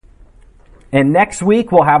And next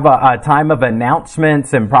week we'll have a time of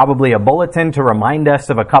announcements and probably a bulletin to remind us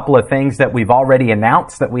of a couple of things that we've already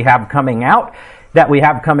announced that we have coming up.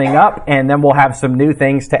 And then we'll have some new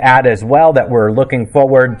things to add as well that we're looking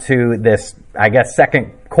forward to this,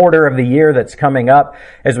 second quarter of the year that's coming up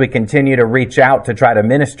as we continue to reach out to try to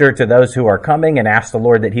minister to those who are coming and ask the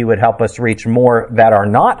Lord that He would help us reach more that are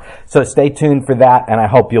not. So stay tuned for that, and I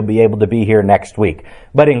hope you'll be able to be here next week.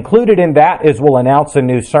 But included in that is we'll announce a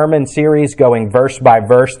new sermon series going verse by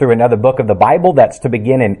verse through another book of the Bible. That's to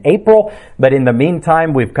begin in April. But in the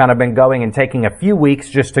meantime, we've kind of been going and taking a few weeks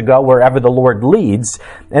just to go wherever the Lord leads.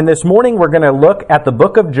 And this morning we're going to look at the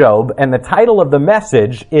book of Job, and the title of the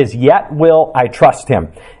message is Yet Will I Trust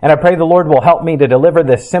Him. And I pray the Lord will help me to deliver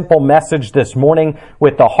this simple message this morning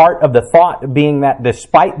with the heart of the thought being that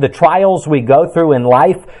despite the trials we go through in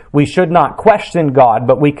life, we should not question God,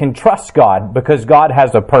 but we can trust God because God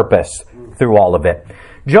has a purpose through all of it.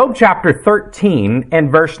 Job chapter 13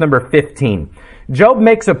 and verse number 15. Job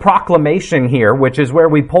makes a proclamation here, which is where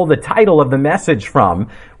we pull the title of the message from,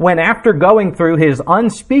 when after going through his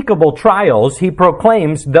unspeakable trials, he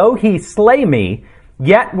proclaims, "Though he slay me,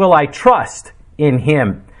 yet will I trust in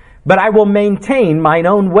him. But I will maintain mine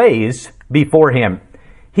own ways before him.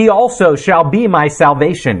 He also shall be my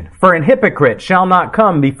salvation, for an hypocrite shall not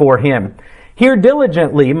come before him. Hear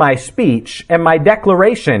diligently my speech and my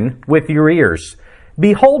declaration with your ears.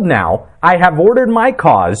 Behold now, I have ordered my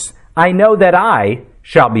cause. I know that I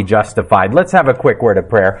shall be justified." Let's have a quick word of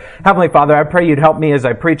prayer. Heavenly Father, I pray you'd help me as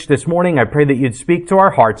I preach this morning. I pray that you'd speak to our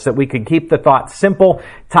hearts, that we could keep the thoughts simple,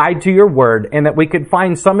 tied to your word, and that we could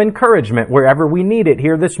find some encouragement wherever we need it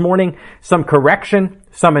here this morning, some correction,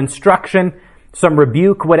 some instruction, some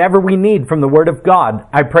rebuke, whatever we need from the Word of God.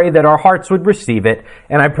 I pray that our hearts would receive it,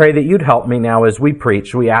 and I pray that you'd help me now as we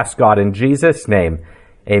preach. We ask God in Jesus' name,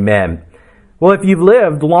 amen. Well, if you've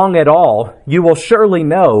lived long at all, you will surely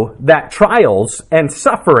know that trials and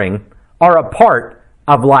suffering are a part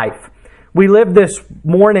of life. We live this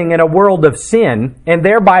morning in a world of sin, and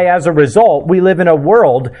thereby as a result, we live in a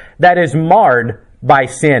world that is marred by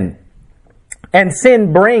sin. And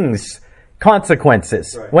sin brings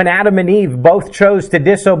consequences. Right. When Adam and Eve both chose to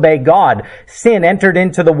disobey God, sin entered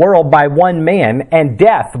into the world by one man, and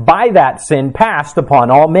death by that sin passed upon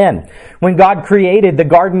all men. When God created the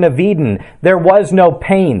Garden of Eden, there was no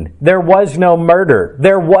pain, there was no murder,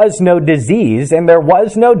 there was no disease, and there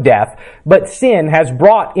was no death, but sin has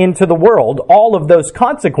brought into the world all of those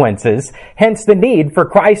consequences, hence the need for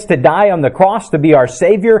Christ to die on the cross to be our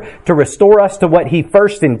Savior, to restore us to what He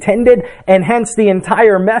first intended, and hence the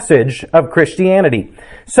entire message of Christianity.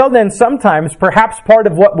 So then sometimes perhaps part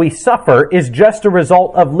of what we suffer is just a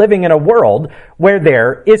result of living in a world where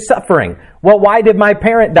there is suffering. Well, why did my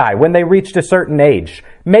parent die when they reached a certain age?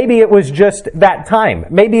 Maybe it was just that time.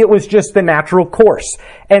 Maybe it was just the natural course.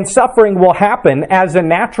 And suffering will happen as a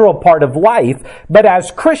natural part of life, but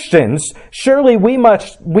as Christians, surely we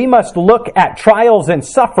must look at trials and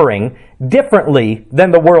suffering differently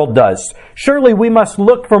than the world does. Surely we must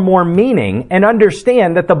look for more meaning and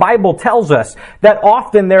understand that the Bible tells us that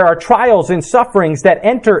often there are trials and sufferings that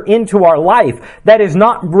enter into our life that is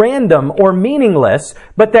not random or meaningless,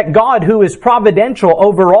 but that God, who is providential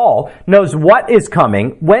over all, knows what is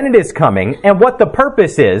coming, when it is coming, and what the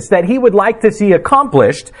purpose is that He would like to see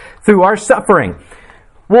accomplished through our suffering.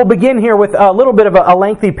 We'll begin here with a little bit of a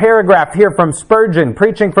lengthy paragraph here from Spurgeon,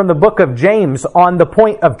 preaching from the book of James on the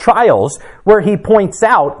point of trials, where he points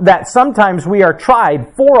out that sometimes we are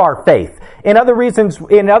tried for our faith. In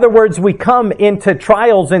other words, we come into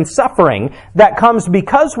trials and suffering that comes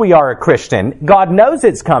because we are a Christian. God knows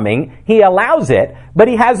it's coming. He allows it, but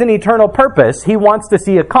He has an eternal purpose He wants to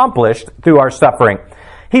see accomplished through our suffering.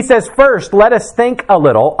 He says, "First, let us think a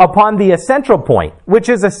little upon the essential point, which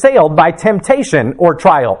is assailed by temptation or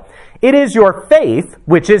trial. It is your faith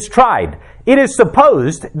which is tried. It is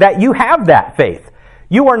supposed that you have that faith.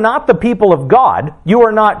 You are not the people of God. You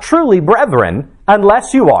are not truly brethren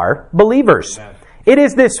unless you are believers. Amen. It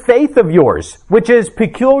is this faith of yours, which is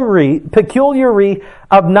peculiarly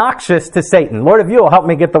obnoxious to Satan." Lord, if you will help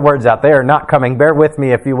me get the words out, they are not coming. Bear with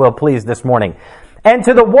me, if you will, please, this morning. "And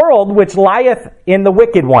to the world which lieth in the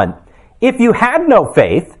wicked one. If you had no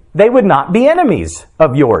faith, they would not be enemies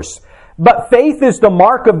of yours. But faith is the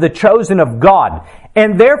mark of the chosen of God,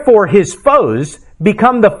 and therefore His foes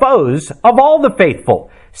become the foes of all the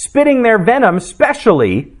faithful, spitting their venom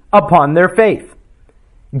specially upon their faith.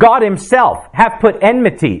 God Himself hath put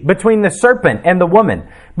enmity between the serpent and the woman,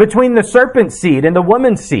 between the serpent's seed and the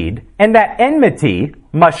woman's seed, and that enmity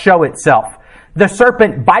must show itself. The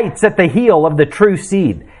serpent bites at the heel of the true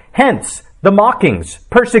seed. Hence, the mockings,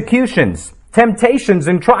 persecutions, temptations,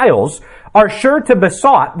 and trials are sure to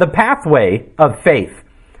beset the pathway of faith.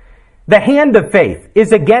 The hand of faith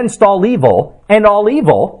is against all evil, and all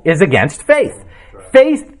evil is against faith.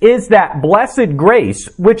 Faith is that blessed grace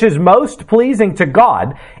which is most pleasing to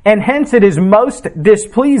God, and hence it is most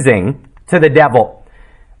displeasing to the devil.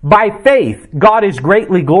 By faith, God is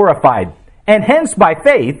greatly glorified, and hence by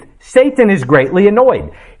faith, Satan is greatly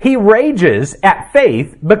annoyed. He rages at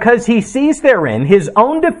faith because he sees therein his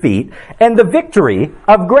own defeat and the victory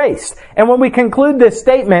of grace. And when we conclude this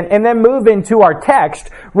statement and then move into our text,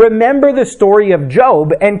 remember the story of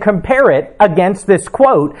Job and compare it against this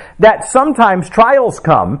quote that sometimes trials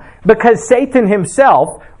come because Satan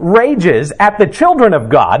himself rages at the children of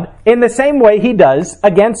God in the same way he does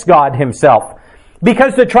against God himself.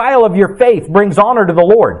 Because the trial of your faith brings honor to the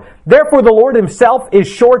Lord. Therefore the Lord himself is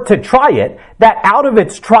sure to try it, that out of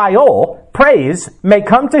its trial, praise may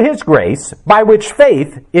come to his grace, by which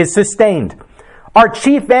faith is sustained. Our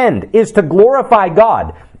chief end is to glorify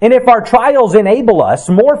God. And if our trials enable us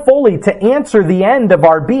more fully to answer the end of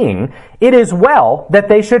our being, it is well that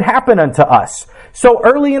they should happen unto us. So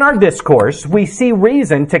early in our discourse, we see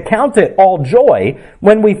reason to count it all joy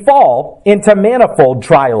when we fall into manifold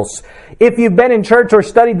trials. If you've been in church or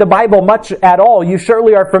studied the Bible much at all, you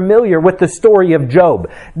surely are familiar with the story of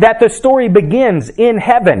Job. That the story begins in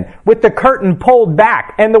heaven with the curtain pulled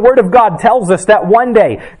back. And the Word of God tells us that one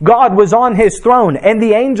day God was on his throne and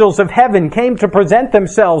the angels of heaven came to present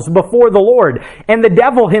themselves before the Lord. And the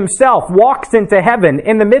devil himself walks into heaven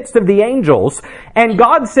in the midst of the angels. And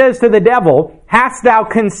God says to the devil, "Hast thou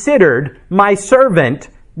considered my servant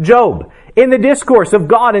Job?" In the discourse of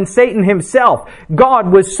God and Satan himself,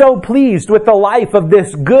 God was so pleased with the life of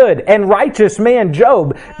this good and righteous man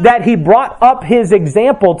Job that he brought up his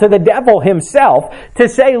example to the devil himself to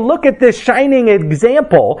say, look at this shining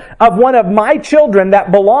example of one of my children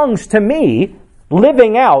that belongs to me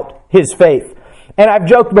living out his faith. And I've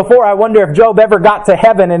joked before, I wonder if Job ever got to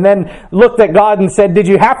heaven and then looked at God and said, did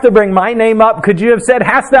you have to bring my name up? Could you have said,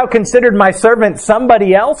 hast thou considered my servant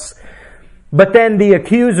somebody else? But then the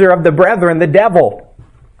accuser of the brethren, the devil,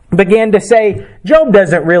 began to say, Job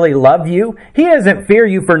doesn't really love you. He doesn't fear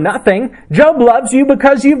you for nothing. Job loves you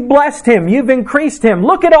because you've blessed him. You've increased him.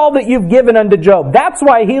 Look at all that you've given unto Job. That's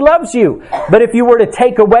why he loves you. But if you were to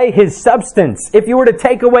take away his substance, if you were to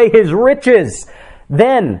take away his riches,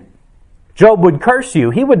 then Job would curse you.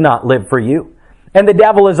 He would not live for you. And the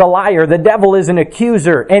devil is a liar. The devil is an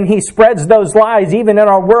accuser. And he spreads those lies even in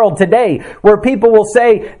our world today, where people will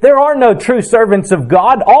say, there are no true servants of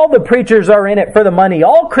God. All the preachers are in it for the money.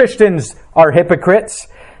 All Christians are hypocrites.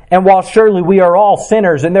 And while surely we are all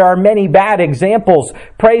sinners, and there are many bad examples,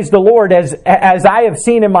 praise the Lord, as I have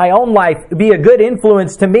seen in my own life, be a good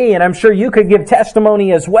influence to me, and I'm sure you could give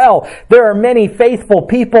testimony as well. There are many faithful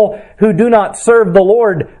people who do not serve the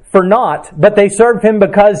Lord for naught, but they serve him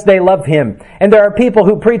because they love him. And there are people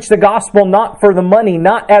who preach the gospel not for the money,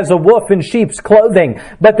 not as a wolf in sheep's clothing,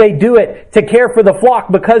 but they do it to care for the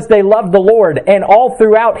flock because they love the Lord. And all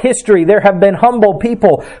throughout history, there have been humble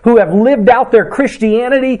people who have lived out their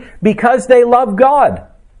Christianity because they love God,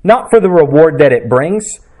 not for the reward that it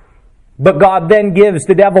brings. But God then gives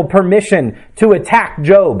the devil permission to attack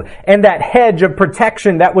Job. And that hedge of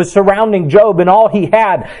protection that was surrounding Job and all he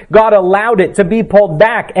had, God allowed it to be pulled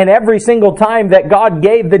back. And every single time that God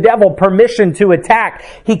gave the devil permission to attack,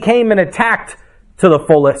 he came and attacked to the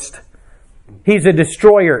fullest. He's a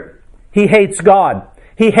destroyer. He hates God.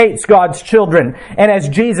 He hates God's children. And as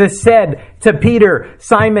Jesus said to Peter,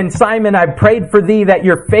 Simon, Simon, I prayed for thee that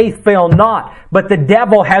your faith fail not. But the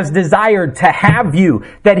devil has desired to have you,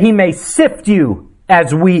 that he may sift you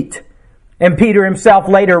as wheat. And Peter himself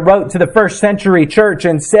later wrote to the first century church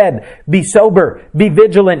and said, be sober, be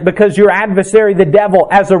vigilant, because your adversary the devil,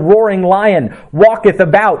 as a roaring lion, walketh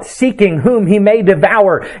about, seeking whom he may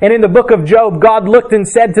devour. And in the book of Job, God looked and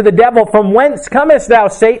said to the devil, from whence comest thou,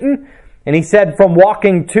 Satan? And he said, from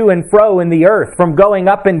walking to and fro in the earth, from going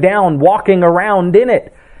up and down, walking around in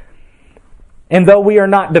it. And though we are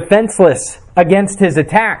not defenseless against his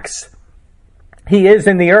attacks, he is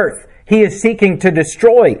in the earth. He is seeking to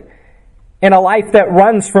destroy. And a life that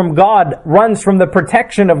runs from God, runs from the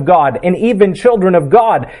protection of God, and even children of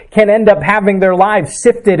God can end up having their lives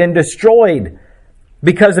sifted and destroyed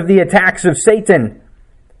because of the attacks of Satan,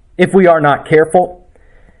 if we are not careful.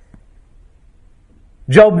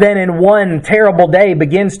 Job then in one terrible day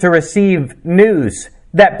begins to receive news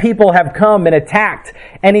that people have come and attacked,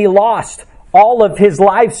 and he lost all of his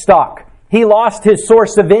livestock. He lost his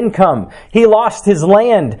source of income. He lost his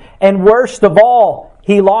land. And worst of all,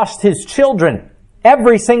 he lost his children.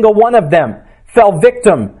 Every single one of them fell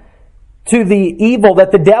victim to the evil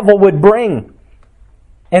that the devil would bring.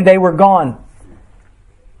 And they were gone.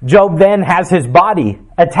 Job then has his body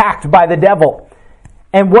attacked by the devil.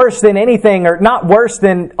 And worse than anything, or not worse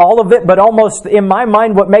than all of it, but almost in my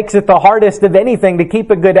mind what makes it the hardest of anything to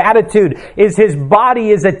keep a good attitude is his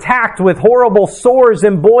body is attacked with horrible sores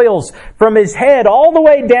and boils from his head all the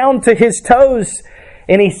way down to his toes.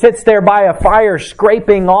 And he sits there by a fire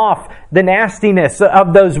scraping off the nastiness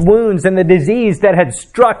of those wounds and the disease that had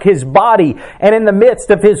struck his body. And in the midst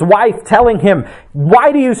of his wife telling him,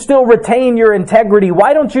 "Why do you still retain your integrity?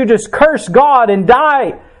 Why don't you just curse God and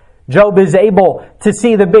die?" Job is able to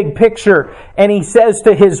see the big picture, and he says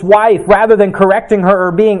to his wife, rather than correcting her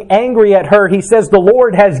or being angry at her, he says, "The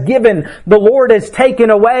Lord has given, the Lord has taken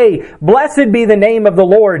away. Blessed be the name of the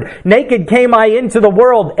Lord. Naked came I into the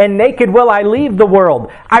world, and naked will I leave the world.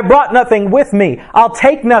 I brought nothing with me. I'll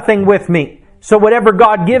take nothing with me. So whatever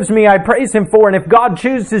God gives me, I praise Him for. And if God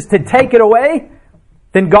chooses to take it away,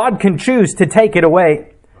 then God can choose to take it away."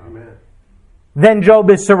 Amen. Then Job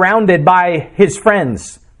is surrounded by his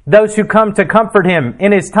friends, those who come to comfort him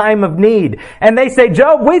in his time of need. And they say,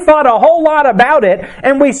 "Job, we thought a whole lot about it,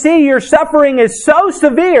 and we see your suffering is so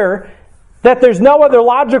severe that there's no other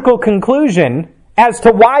logical conclusion as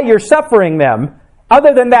to why you're suffering them,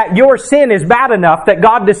 other than that your sin is bad enough that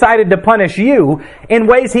God decided to punish you in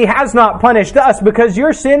ways He has not punished us, because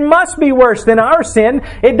your sin must be worse than our sin.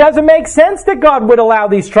 It doesn't make sense that God would allow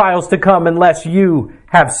these trials to come unless you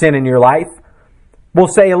have sin in your life." We'll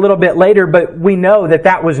say a little bit later, but we know that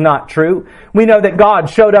that was not true. We know that God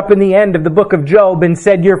showed up in the end of the book of Job and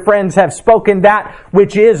said, "Your friends have spoken that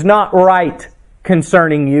which is not right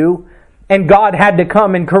concerning you." And God had to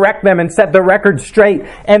come and correct them and set the record straight.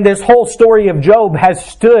 And this whole story of Job has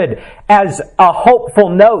stood as a hopeful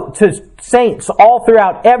note to saints all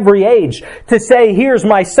throughout every age to say, here's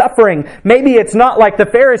my suffering. Maybe it's not like the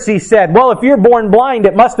Pharisees said, "Well, if you're born blind,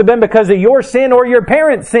 it must have been because of your sin or your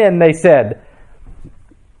parents' sin," they said.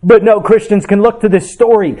 But no, Christians can look to this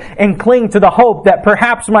story and cling to the hope that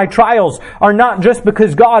perhaps my trials are not just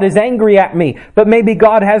because God is angry at me, but maybe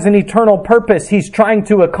God has an eternal purpose He's trying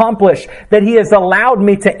to accomplish, that He has allowed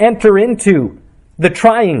me to enter into the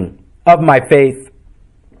trying of my faith.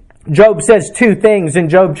 Job says two things in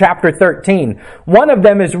Job chapter 13. One of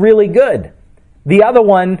them is really good. The other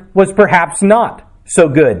one was perhaps not so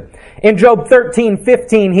good. In Job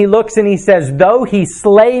 13:15, he looks and he says, "Though He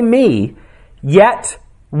slay me, yet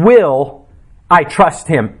will I trust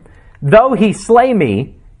Him. Though He slay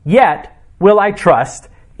me, yet will I trust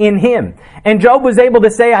in Him." And Job was able to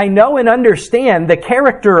say, I know and understand the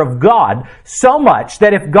character of God so much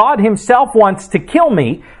that if God Himself wants to kill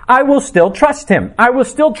me, I will still trust Him. I will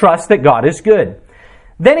still trust that God is good.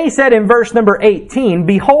 Then he said in verse number 18,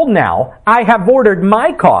 "Behold now, I have ordered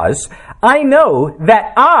my cause. I know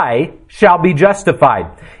that I shall be justified."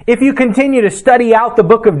 If you continue to study out the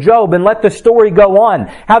book of Job and let the story go on,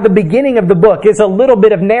 how the beginning of the book is a little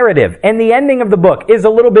bit of narrative and the ending of the book is a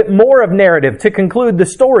little bit more of narrative to conclude the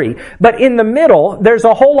story. But in the middle, there's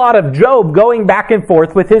a whole lot of Job going back and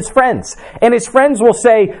forth with his friends. And his friends will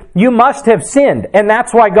say, "You must have sinned, and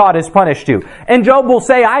that's why God has punished you." And Job will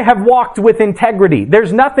say, "I have walked with integrity.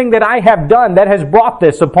 There's nothing that I have done that has brought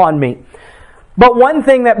this upon me." But one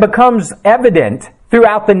thing that becomes evident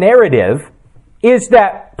throughout the narrative is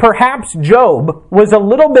that perhaps Job was a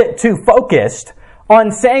little bit too focused on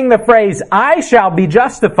saying the phrase, "I shall be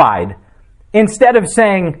justified," instead of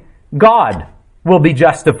saying, "God will be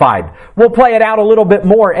justified." We'll play it out a little bit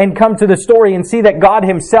more and come to the story and see that God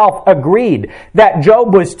Himself agreed that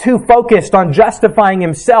Job was too focused on justifying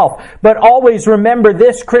himself. But always remember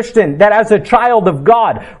this, Christian, that as a child of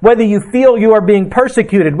God, whether you feel you are being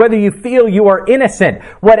persecuted, whether you feel you are innocent,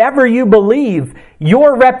 whatever you believe,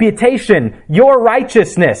 your reputation, your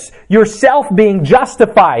righteousness, yourself being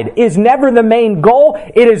justified is never the main goal.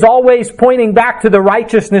 It is always pointing back to the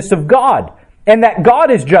righteousness of God, and that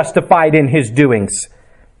God is justified in His doings.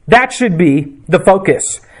 That should be the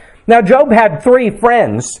focus. Now, Job had three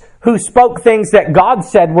friends who spoke things that God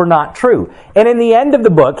said were not true. And in the end of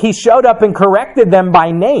the book, He showed up and corrected them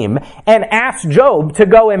by name and asked Job to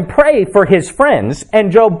go and pray for his friends.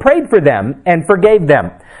 And Job prayed for them and forgave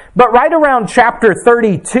them. But right around chapter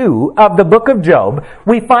 32 of the book of Job,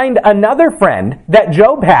 we find another friend that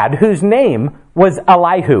Job had whose name was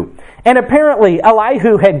Elihu. And apparently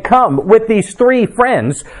Elihu had come with these three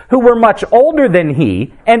friends who were much older than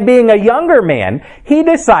he, and being a younger man, he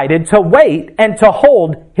decided to wait and to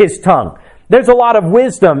hold his tongue. There's a lot of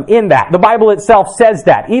wisdom in that. The Bible itself says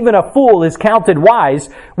that. Even a fool is counted wise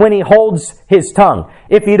when he holds his tongue.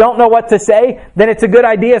 If you don't know what to say, then it's a good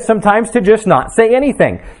idea sometimes to just not say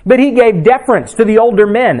anything. But he gave deference to the older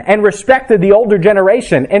men and respected the older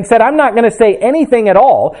generation and said, I'm not going to say anything at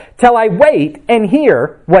all till I wait and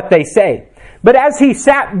hear what they say. But as he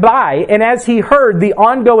sat by and as he heard the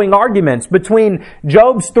ongoing arguments between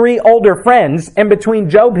Job's three older friends and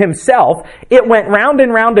between Job himself, it went round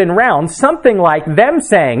and round and round, something like them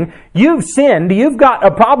saying, you've sinned, you've got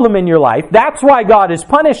a problem in your life, that's why God is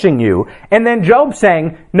punishing you. And then Job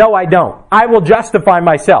saying, no, I don't. I will justify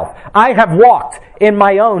myself. I have walked in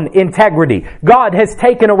my own integrity. God has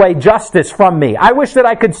taken away justice from me. I wish that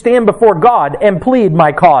I could stand before God and plead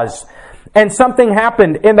my cause. And something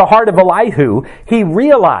happened in the heart of Elihu. He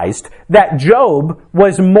realized that Job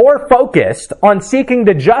was more focused on seeking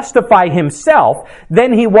to justify himself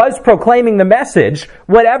than he was proclaiming the message.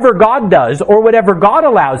 Whatever God does or whatever God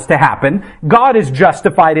allows to happen, God is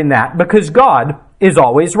justified in that because God is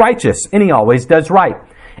always righteous and he always does right.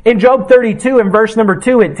 In Job 32 and verse number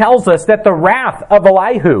 2, it tells us that the wrath of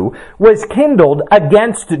Elihu was kindled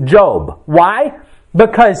against Job. Why?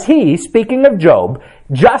 Because he, speaking of Job,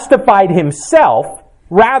 justified himself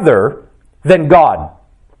rather than God.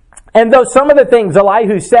 And though some of the things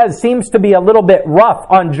Elihu says seems to be a little bit rough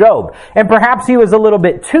on Job, and perhaps he was a little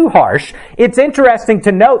bit too harsh, it's interesting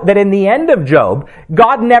to note that in the end of Job,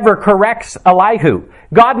 God never corrects Elihu.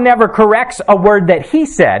 God never corrects a word that he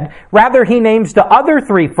said. Rather, he names the other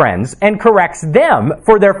three friends and corrects them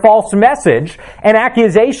for their false message and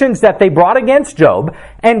accusations that they brought against Job.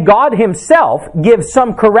 And God himself gives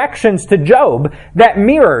some corrections to Job that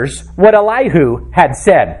mirrors what Elihu had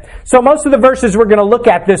said. So most of the verses we're going to look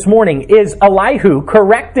at this morning is Elihu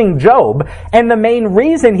correcting Job. And the main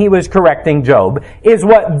reason he was correcting Job is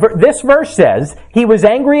what this verse says. He was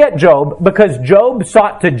angry at Job because Job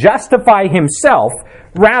sought to justify himself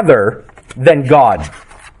rather than God.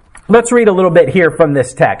 Let's read a little bit here from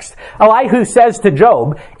this text. Elihu says to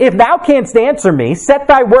Job, if thou canst answer me, set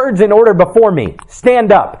thy words in order before me.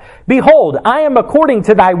 Stand up. Behold, I am according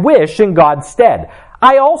to thy wish in God's stead.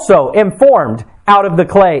 I also am formed out of the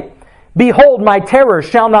clay. Behold, my terror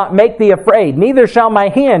shall not make thee afraid, neither shall my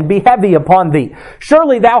hand be heavy upon thee.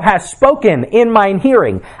 Surely thou hast spoken in mine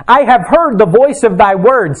hearing. I have heard the voice of thy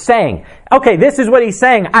words, saying, okay, this is what he's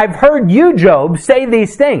saying. I've heard you, Job, say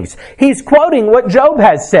these things. He's quoting what Job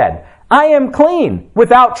has said. I am clean,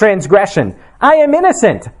 without transgression. I am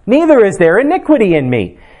innocent, neither is there iniquity in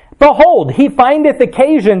me. Behold, he findeth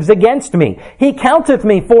occasions against me. He counteth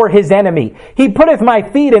me for his enemy. He putteth my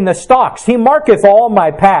feet in the stocks. He marketh all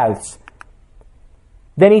my paths.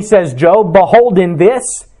 Then he says, Job, behold, in this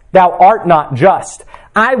thou art not just.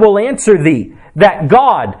 I will answer thee that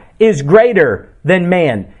God is greater than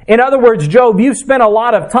man. In other words, Job, you've spent a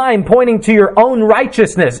lot of time pointing to your own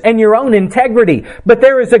righteousness and your own integrity. But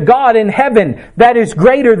there is a God in heaven that is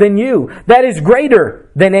greater than you, that is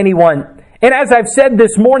greater than anyone. And as I've said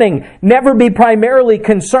this morning, never be primarily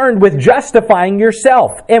concerned with justifying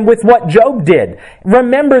yourself and with what Job did.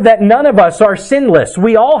 Remember that none of us are sinless.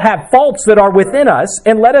 We all have faults that are within us,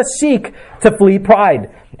 and let us seek to flee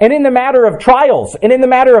pride. And in the matter of trials, and in the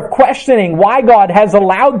matter of questioning why God has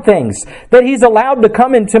allowed things that He's allowed to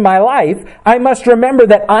come into my life, I must remember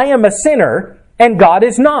that I am a sinner and God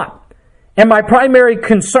is not. And my primary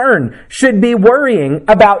concern should be worrying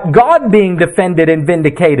about God being defended and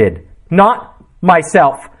vindicated, not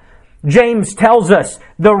myself. James tells us,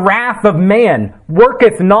 the wrath of man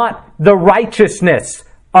worketh not the righteousness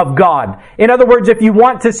of God. In other words, if you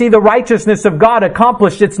want to see the righteousness of God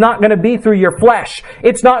accomplished, it's not going to be through your flesh.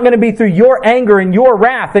 It's not going to be through your anger and your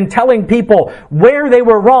wrath and telling people where they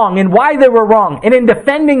were wrong and why they were wrong and in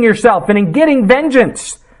defending yourself and in getting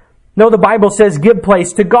vengeance. No, the Bible says give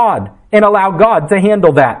place to God and allow God to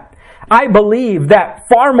handle that. I believe that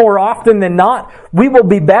far more often than not, we will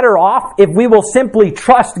be better off if we will simply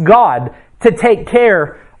trust God to take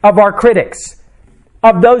care of our critics,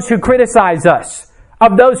 of those who criticize us,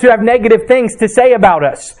 of those who have negative things to say about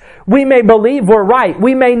us. We may believe we're right.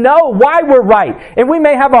 We may know why we're right. And we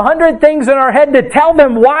may have 100 things in our head to tell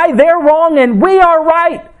them why they're wrong and we are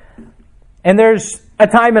right. And there's a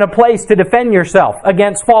time and a place to defend yourself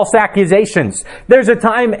against false accusations. There's a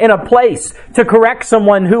time and a place to correct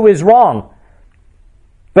someone who is wrong.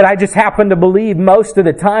 But I just happen to believe most of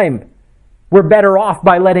the time we're better off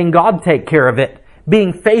by letting God take care of it,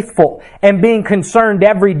 being faithful and being concerned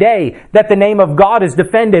every day that the name of God is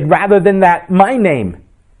defended rather than that my name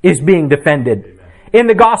is being defended. In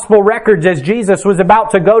the gospel records, as Jesus was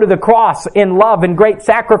about to go to the cross in love and great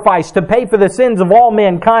sacrifice to pay for the sins of all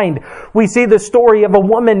mankind, we see the story of a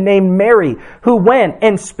woman named Mary who went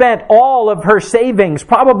and spent all of her savings,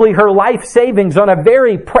 probably her life savings, on a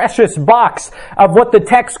very precious box of what the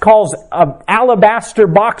text calls an alabaster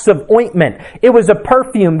box of ointment. It was a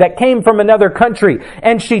perfume that came from another country,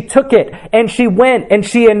 and she took it and she went and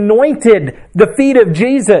she anointed the feet of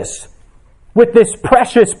Jesus with this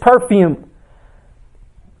precious perfume.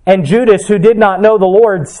 And Judas, who did not know the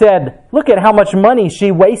Lord, said, "Look at how much money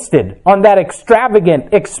she wasted on that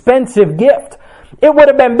extravagant, expensive gift. It would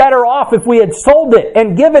have been better off if we had sold it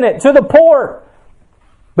and given it to the poor."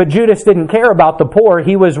 But Judas didn't care about the poor.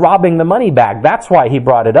 He was robbing the money bag. That's why he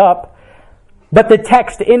brought it up. But the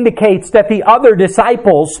text indicates that the other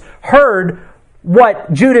disciples heard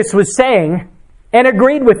what Judas was saying and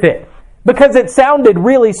agreed with it because it sounded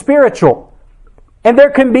really spiritual. And there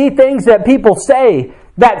can be things that people say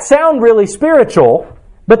that sound really spiritual,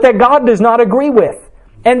 but that God does not agree with.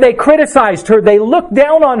 And they criticized her. They looked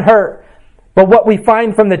down on her. But what we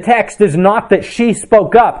find from the text is not that she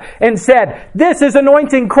spoke up and said, "This is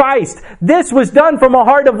anointing Christ. This was done from a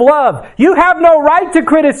heart of love. You have no right to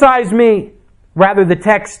criticize me." Rather, the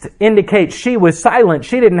text indicates she was silent.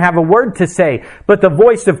 She didn't have a word to say. But the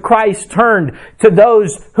voice of Christ turned to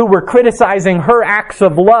those who were criticizing her acts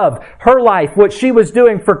of love, her life, what she was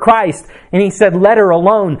doing for Christ. And he said, "Let her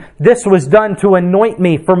alone. This was done to anoint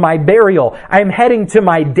me for my burial. I am heading to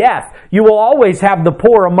my death. You will always have the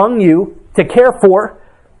poor among you to care for.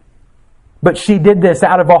 But she did this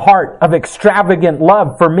out of a heart of extravagant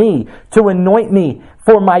love for me, to anoint me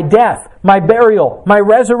for my death, my burial, my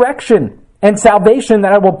resurrection, and salvation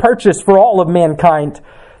that I will purchase for all of mankind."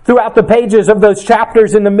 Throughout the pages of those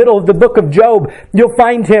chapters in the middle of the book of Job, you'll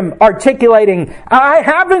find him articulating, "I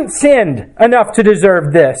haven't sinned enough to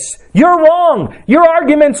deserve this. You're wrong. Your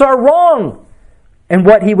arguments are wrong." And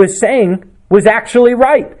what he was saying was actually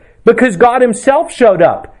right, because God himself showed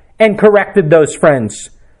up and corrected those friends.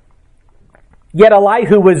 Yet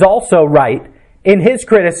Elihu was also right in his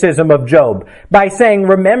criticism of Job by saying,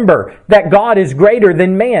 "Remember that God is greater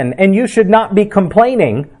than man, and you should not be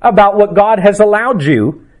complaining about what God has allowed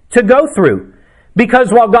you to go through."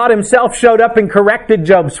 Because while God himself showed up and corrected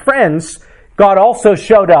Job's friends, God also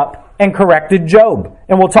showed up and corrected Job.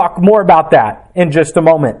 And we'll talk more about that in just a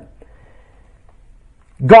moment.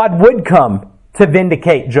 God would come to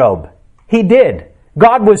vindicate Job. He did.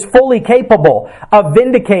 God was fully capable of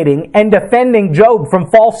vindicating and defending Job from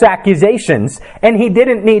false accusations, and he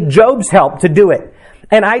didn't need Job's help to do it.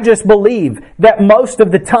 And I just believe that most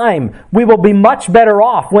of the time we will be much better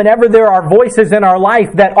off whenever there are voices in our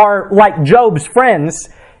life that are like Job's friends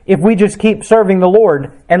if we just keep serving the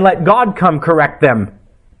Lord and let God come correct them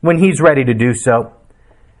when he's ready to do so.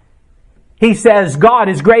 He says, "God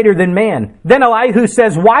is greater than man." Then Elihu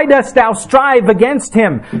says, "Why dost thou strive against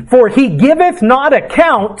him? For he giveth not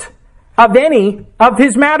account of any of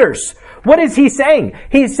his matters." What is he saying?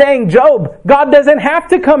 He's saying, Job, God doesn't have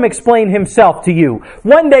to come explain himself to you.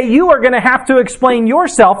 One day you are going to have to explain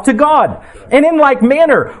yourself to God. And in like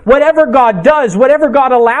manner, whatever God does, whatever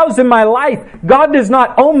God allows in my life, God does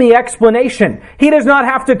not owe me explanation. He does not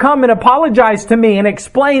have to come and apologize to me and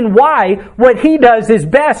explain why what he does is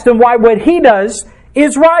best and why what he does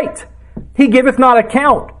is right. He giveth not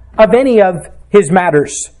account of any of his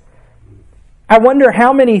matters. I wonder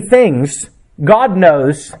how many things God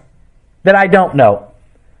knows that I don't know.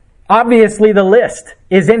 Obviously, the list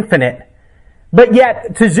is infinite. But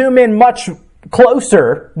yet, to zoom in much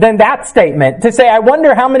closer than that statement, to say, I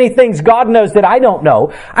wonder how many things God knows that I don't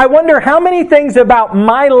know. I wonder how many things about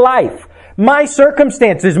my life, my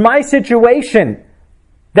circumstances, my situation,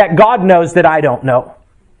 that God knows that I don't know.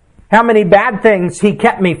 How many bad things he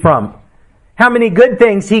kept me from. How many good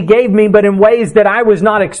things he gave me, but in ways that I was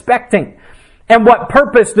not expecting. And what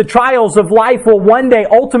purpose the trials of life will one day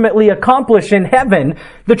ultimately accomplish in heaven.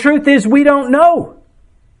 The truth is we don't know.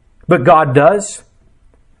 But God does.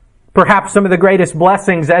 Perhaps some of the greatest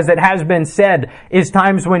blessings, as it has been said, is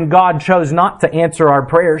times when God chose not to answer our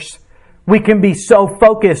prayers. We can be so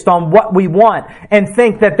focused on what we want and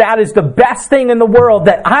think that that is the best thing in the world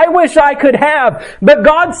that I wish I could have. But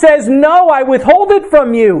God says, no, I withhold it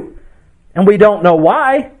from you. And we don't know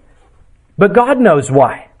why. But God knows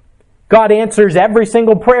why. God answers every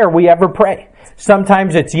single prayer we ever pray.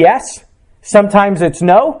 Sometimes it's yes, sometimes it's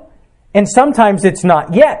no, and sometimes it's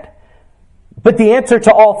not yet. But the answer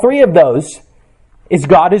to all three of those is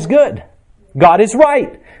God is good. God is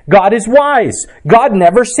right. God is wise. God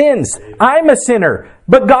never sins. I'm a sinner,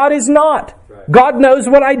 but God is not. God knows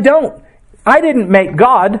what I don't. I didn't make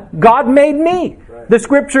God. God made me. The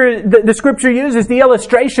scripture uses the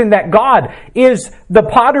illustration that God is the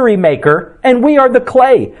pottery maker and we are the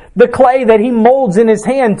clay that he molds in his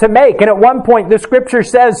hand to make. And at one point the scripture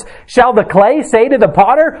says, "Shall the clay say to the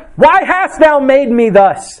potter, 'Why hast thou made me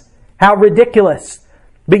thus?'" How ridiculous.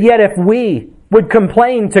 But yet if we would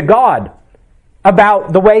complain to God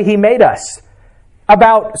about the way he made us,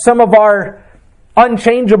 about some of our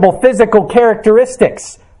unchangeable physical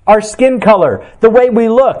characteristics, our skin color, the way we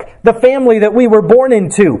look, the family that we were born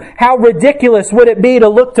into, how ridiculous would it be to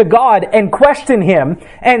look to God and question him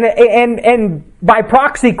and by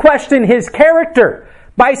proxy question his character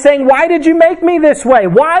by saying, "Why did you make me this way?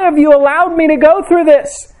 Why have you allowed me to go through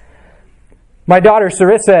this?" My daughter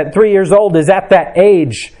Sarissa at 3 years old is at that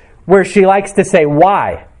age where she likes to say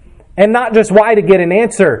why. And not just why to get an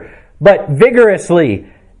answer, but vigorously,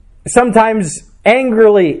 sometimes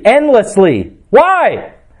angrily, endlessly.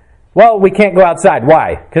 Why? Well, we can't go outside.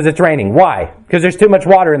 Why? Because it's raining. Why? Because there's too much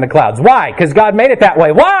water in the clouds. Why? Because God made it that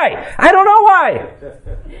way. Why? I don't know why.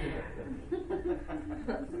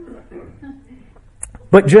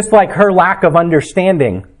 But just like her lack of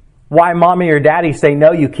understanding why mommy or daddy say,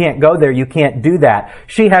 "No, you can't go there, you can't do that,"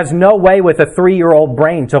 she has no way with a 3-year-old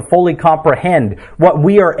brain to fully comprehend what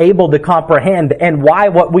we are able to comprehend and why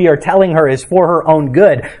what we are telling her is for her own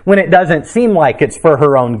good when it doesn't seem like it's for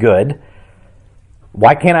her own good.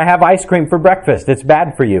 Why can't I have ice cream for breakfast? It's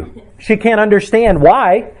bad for you. She can't understand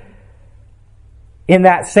why. In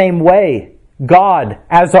that same way, God,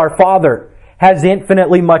 as our Father, has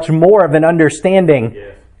infinitely much more of an understanding. Yes.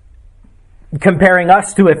 Comparing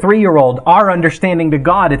us to a 3-year-old, our understanding to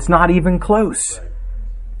God, it's not even close. Right.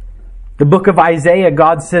 The book of Isaiah,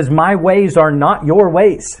 God says, "My ways are not your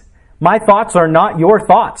ways. My thoughts are not your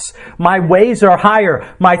thoughts. My ways are higher.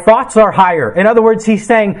 My thoughts are higher." In other words, he's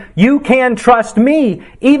saying, you can trust me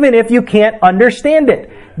even if you can't understand it.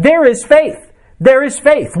 There is faith. There is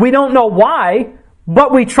faith. We don't know why,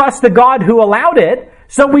 but we trust the God who allowed it.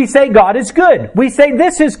 So we say God is good. We say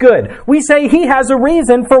this is good. We say he has a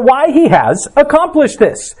reason for why he has accomplished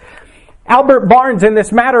this. Albert Barnes, in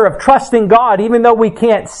this matter of trusting God, even though we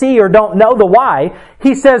can't see or don't know the why,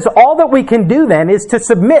 he says all that we can do then is to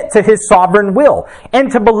submit to his sovereign will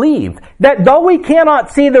and to believe that though we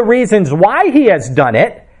cannot see the reasons why he has done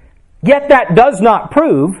it, yet that does not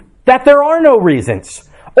prove that there are no reasons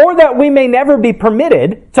or that we may never be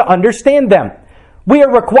permitted to understand them. We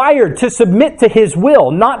are required to submit to his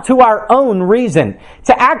will, not to our own reason,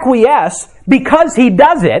 to acquiesce because he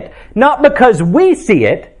does it, not because we see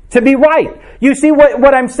it to be right. You see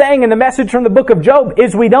what I'm saying in the message from the book of Job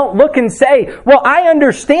is we don't look and say, "Well, I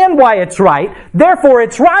understand why it's right, therefore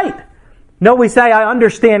it's right." No, we say, "I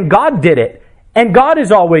understand God did it, and God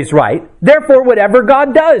is always right, therefore whatever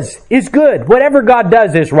God does is good. Whatever God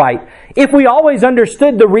does is right." If we always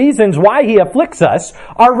understood the reasons why he afflicts us,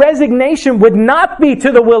 our resignation would not be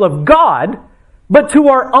to the will of God, but to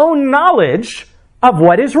our own knowledge of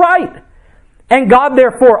what is right. And God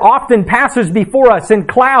therefore often passes before us in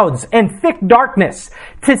clouds and thick darkness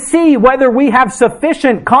to see whether we have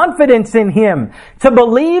sufficient confidence in him to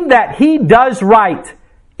believe that he does right,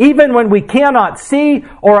 even when we cannot see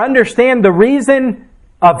or understand the reason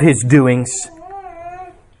of his doings.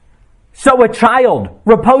 So a child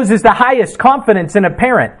reposes the highest confidence in a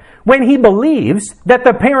parent when he believes that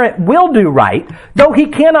the parent will do right, though he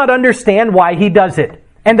cannot understand why he does it,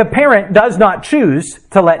 and the parent does not choose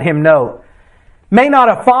to let him know. May not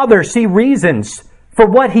a father see reasons for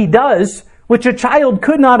what he does which a child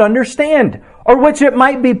could not understand, or which it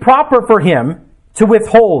might be proper for him to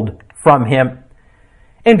withhold from him?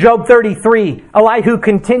 In Job 33, Elihu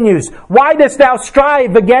continues, "Why dost thou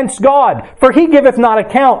strive against God? For he giveth not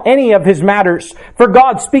account any of his matters. For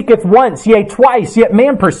God speaketh once, yea twice, yet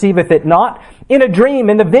man perceiveth it not. In a dream,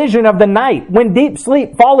 in the vision of the night, when deep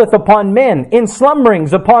sleep falleth upon men, in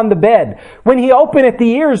slumberings upon the bed, when he openeth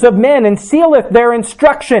the ears of men and sealeth their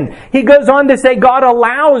instruction." He goes on to say God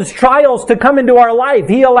allows trials to come into our life.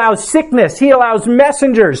 He allows sickness. He allows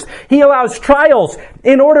messengers. He allows trials.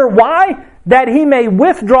 In order, why? That he may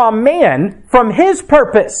withdraw man from his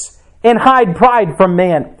purpose and hide pride from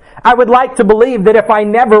man. I would like to believe that if I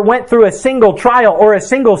never went through a single trial or a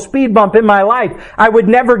single speed bump in my life, I would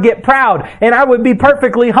never get proud and I would be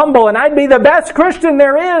perfectly humble and I'd be the best Christian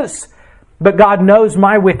there is. But God knows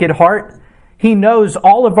my wicked heart. He knows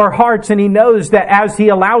all of our hearts, and he knows that as he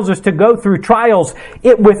allows us to go through trials,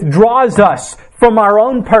 it withdraws us from our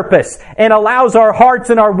own purpose and allows our hearts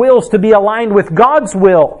and our wills to be aligned with God's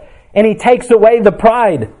will. And he takes away the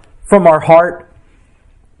pride from our heart.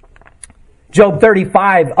 Job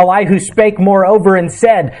 35, Elihu spake moreover and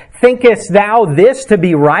said, "Thinkest thou this to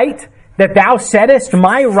be right, that thou settest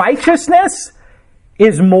my righteousness?"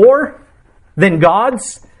 is more than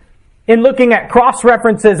God's? In looking at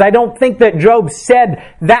cross-references, I don't think that Job said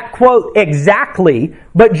that quote exactly,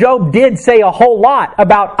 but Job did say a whole lot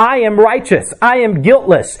about, I am righteous, I am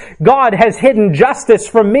guiltless, God has hidden justice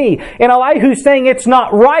from me. And Elihu's saying it's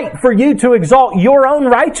not right for you to exalt your own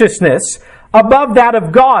righteousness above that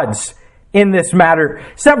of God's in this matter.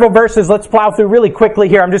 Several verses, let's plow through really quickly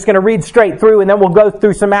here. I'm just going to read straight through and then we'll go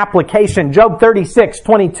through some application. Job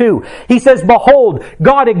 36:22. He says, Behold,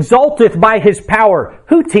 God exalteth by his power.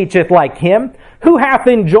 Who teacheth like him? Who hath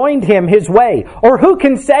enjoined him his way? Or who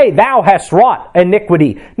can say, Thou hast wrought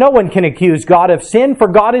iniquity? No one can accuse God of sin, for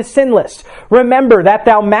God is sinless. Remember that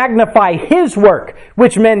thou magnify his work,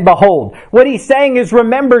 which men behold. What he's saying is,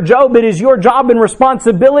 remember, Job, it is your job and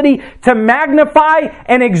responsibility to magnify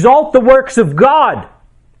and exalt the works of God,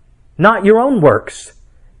 not your own works.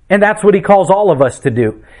 And that's what he calls all of us to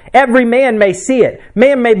do. Every man may see it.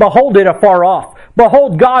 Man may behold it afar off.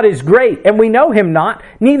 Behold, God is great, and we know him not,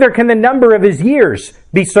 neither can the number of his years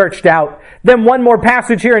be searched out. Then one more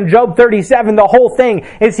passage here in Job 37, the whole thing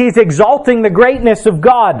is he's exalting the greatness of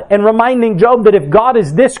God and reminding Job that if God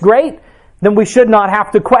is this great, then we should not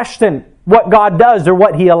have to question what God does or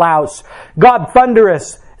what he allows. God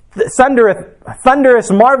thundereth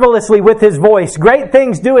marvelously with his voice. Great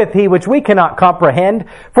things doeth he which we cannot comprehend.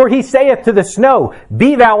 For he saith to the snow,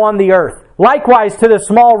 Be thou on the earth. Likewise to the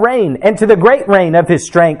small rain, and to the great rain of his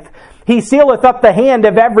strength. He sealeth up the hand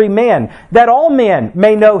of every man, that all men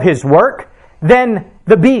may know his work. Then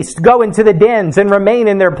the beasts go into the dens and remain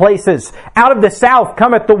in their places. Out of the south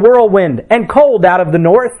cometh the whirlwind, and cold out of the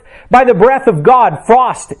north. By the breath of God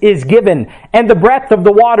frost is given, and the breadth of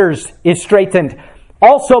the waters is straitened.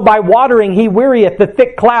 Also by watering he wearieth the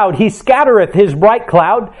thick cloud, he scattereth his bright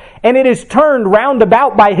cloud, and it is turned round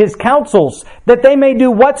about by his counsels, that they may do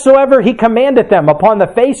whatsoever he commandeth them upon the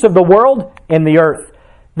face of the world and the earth.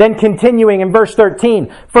 Then continuing in verse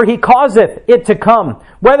 13, For he causeth it to come,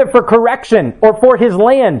 whether for correction, or for his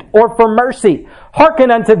land, or for mercy. Hearken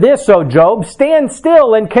unto this, O Job, stand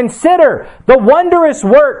still and consider the wondrous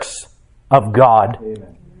works of God.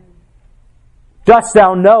 Amen. Dost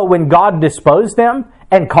thou know when God disposed them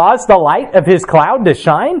and caused the light of his cloud to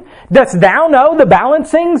shine? Dost thou know the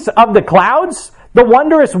balancings of the clouds, the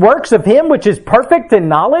wondrous works of him which is perfect in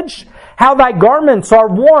knowledge? How thy garments are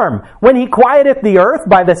warm when he quieteth the earth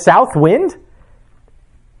by the south wind?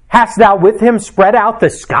 Hast thou with him spread out the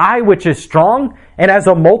sky which is strong and as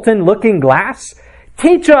a molten looking glass?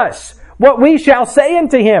 Teach us what we shall say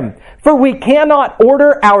unto him, for we cannot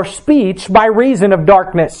order our speech by reason of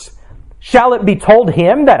darkness. Shall it be told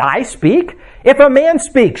him that I speak? If a man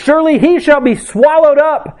speak, surely he shall be swallowed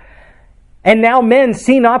up. And now men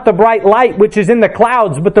see not the bright light which is in the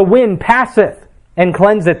clouds, but the wind passeth and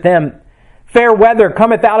cleanseth them. Fair weather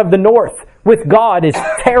cometh out of the north. With God is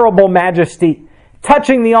terrible majesty.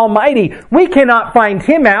 Touching the Almighty, we cannot find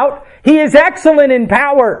him out. He is excellent in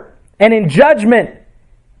power and in judgment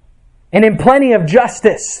and in plenty of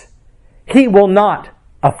justice. He will not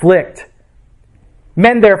afflict.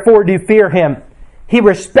 Men therefore do fear him. He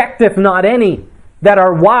respecteth not any that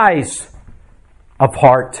are wise of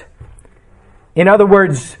heart. In other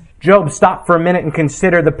words, Job, stop for a minute and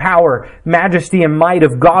consider the power, majesty, and might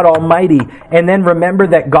of God Almighty, and then remember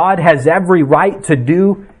that God has every right to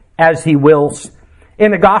do as he wills.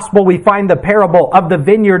 In the gospel, we find the parable of the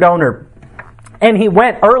vineyard owner. And he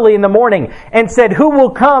went early in the morning and said, Who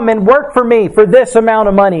will come and work for me for this amount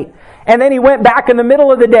of money? And then he went back in the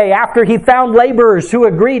middle of the day after he found laborers who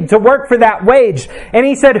agreed to work for that wage. And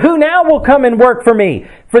he said, Who now will come and work for me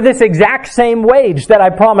for this exact same wage that I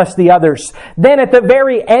promised the others? Then at the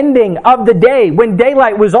very ending of the day, when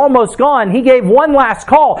daylight was almost gone, he gave one last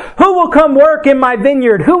call. Who will come work in my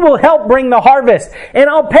vineyard? Who will help bring the harvest? And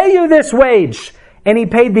I'll pay you this wage. And he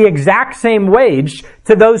paid the exact same wage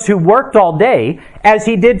to those who worked all day as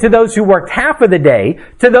he did to those who worked half of the day,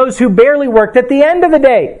 to those who barely worked at the end of the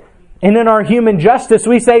day. And in our human justice,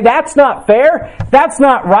 we say, that's not fair. That's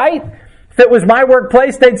not right. If it was my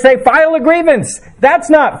workplace, they'd say, file a grievance. That's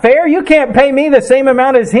not fair. You can't pay me the same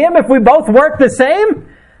amount as him if we both work the same.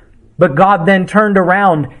 But God then turned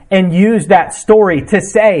around and used that story to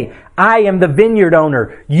say, I am the vineyard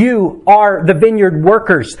owner. You are the vineyard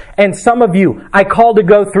workers. And some of you, I call to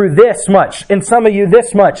go through this much. And some of you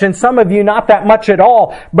this much. And some of you not that much at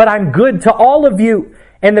all. But I'm good to all of you.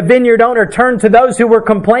 And the vineyard owner turned to those who were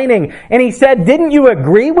complaining, and he said, "Didn't you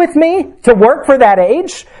agree with me to work for that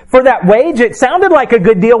age? For that wage? It sounded like a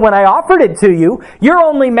good deal when I offered it to you. You're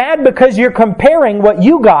only mad because you're comparing what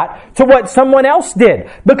you got to what someone else did.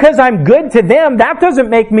 Because I'm good to them, that doesn't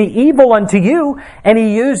make me evil unto you." And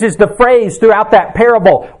he uses the phrase throughout that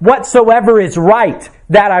parable, "Whatsoever is right,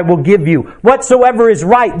 that I will give you. Whatsoever is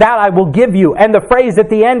right, that I will give you." And the phrase at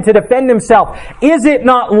the end to defend himself, "Is it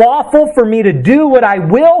not lawful for me to do what I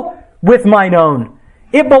will with mine own?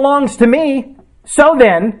 It belongs to me, so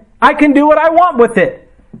then I can do what I want with it."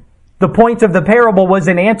 The point of the parable was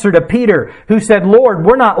an answer to Peter, who said, "Lord,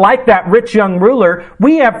 we're not like that rich young ruler.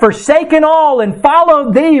 We have forsaken all and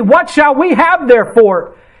followed thee. What shall we have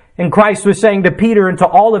therefore?" And Christ was saying to Peter and to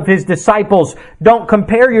all of his disciples, don't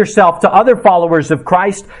compare yourself to other followers of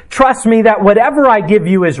Christ. Trust me that whatever I give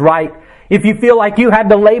you is right. If you feel like you had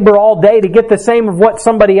to labor all day to get the same of what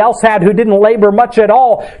somebody else had who didn't labor much at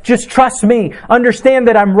all, just trust me. Understand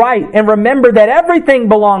that I'm right. And remember that everything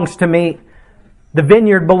belongs to me. The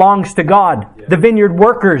vineyard belongs to God. The vineyard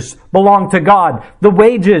workers belong to God. The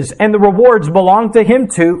wages and the rewards belong to Him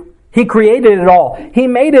too. He created it all. He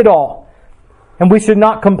made it all. And we should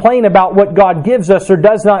not complain about what God gives us or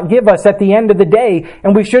does not give us at the end of the day.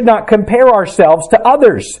 And we should not compare ourselves to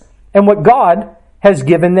others and what God has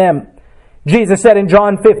given them. Jesus said in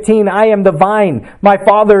John 15, "I am the vine, my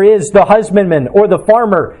Father is the husbandman," or the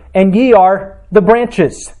farmer, "and ye are the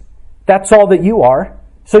branches." That's all that you are.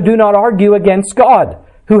 So do not argue against God,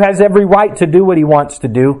 who has every right to do what He wants to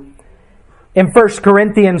do. In 1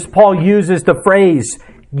 Corinthians, Paul uses the phrase,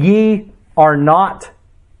 "Ye are not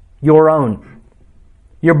your own."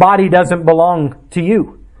 Your body doesn't belong to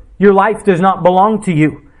you. Your life does not belong to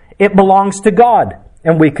you. It belongs to God,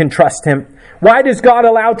 and we can trust Him. Why does God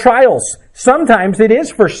allow trials? Sometimes it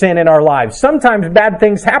is for sin in our lives. Sometimes bad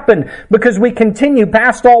things happen because we continue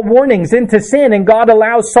past all warnings into sin, and God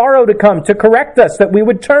allows sorrow to come to correct us, that we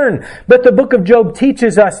would turn. But the book of Job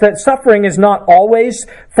teaches us that suffering is not always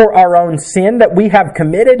for our own sin that we have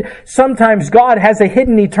committed. Sometimes God has a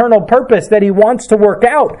hidden eternal purpose that He wants to work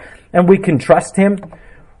out, and we can trust Him.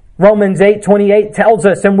 Romans 8:28 tells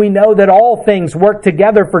us, "And we know that all things work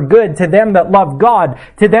together for good to them that love God,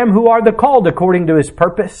 to them who are the called according to His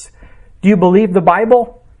purpose." Do you believe the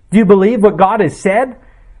Bible? Do you believe what God has said?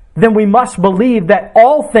 Then we must believe that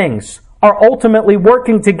all things are ultimately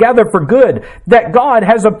working together for good, that God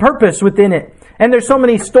has a purpose within it. And there's so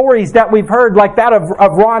many stories that we've heard, like that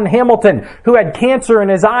of Ron Hamilton, who had cancer in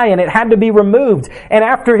his eye and it had to be removed. And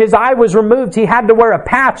after his eye was removed, he had to wear a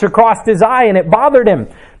patch across his eye and it bothered him.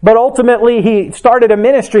 But ultimately, he started a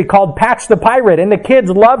ministry called Patch the Pirate, and the kids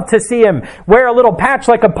loved to see him wear a little patch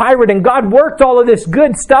like a pirate, and God worked all of this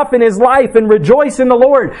good stuff in his life, and rejoice in the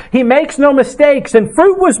Lord. He makes no mistakes, and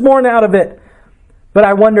fruit was born out of it. But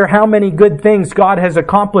I wonder how many good things God has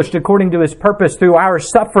accomplished according to His purpose through our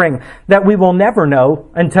suffering that we will never know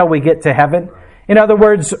until we get to heaven. In other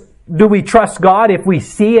words, do we trust God if we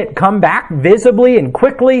see it come back visibly and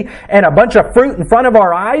quickly and a bunch of fruit in front of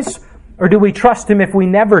our eyes? Or do we trust Him if we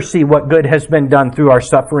never see what good has been done through our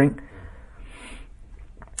suffering?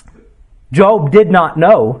 Job did not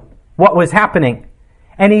know what was happening.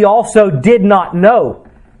 And he also did not know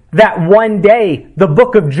that one day the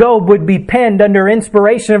book of Job would be penned under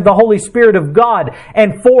inspiration of the Holy Spirit of God.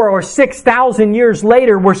 And 4,000 or 6,000 years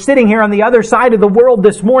later, we're sitting here on the other side of the world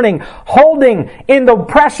this morning, holding in the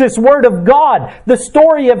precious Word of God the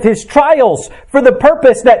story of His trials for the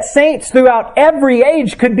purpose that saints throughout every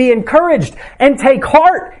age could be encouraged and take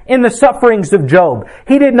heart in the sufferings of Job.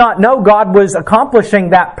 He did not know God was accomplishing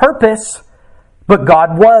that purpose, but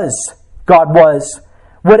God was. God was.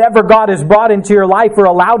 Whatever God has brought into your life or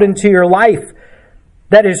allowed into your life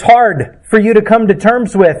that is hard for you to come to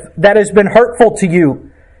terms with, that has been hurtful to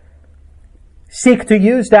you, seek to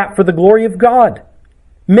use that for the glory of God.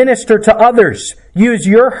 Minister to others. Use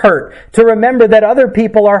your hurt to remember that other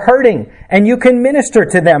people are hurting, and you can minister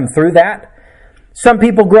to them through that. Some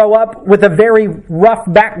people grow up with a very rough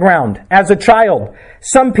background as a child.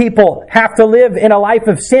 Some people have to live in a life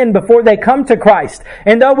of sin before they come to Christ.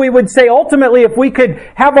 And though we would say ultimately if we could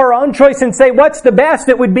have our own choice and say what's the best,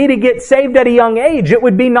 it would be to get saved at a young age. It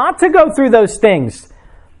would be not to go through those things.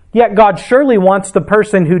 Yet God surely wants the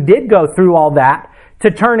person who did go through all that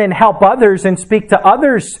to turn and help others and speak to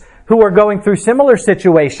others who are going through similar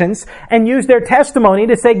situations and use their testimony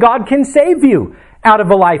to say God can save you out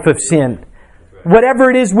of a life of sin. Whatever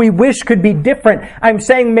it is we wish could be different, I'm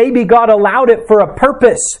saying maybe God allowed it for a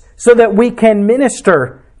purpose so that we can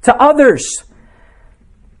minister to others.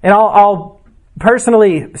 And I'll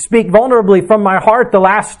personally speak vulnerably from my heart the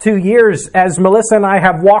last 2 years as Melissa and I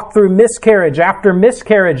have walked through miscarriage after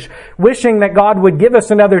miscarriage, wishing that God would give us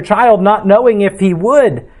another child, not knowing if He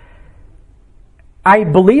would. I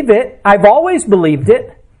believe it. I've always believed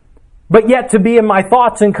it. But yet to be in my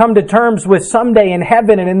thoughts and come to terms with someday in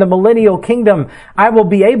heaven and in the millennial kingdom, I will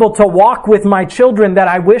be able to walk with my children that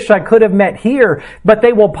I wish I could have met here, but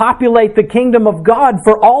they will populate the kingdom of God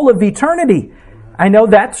for all of eternity. I know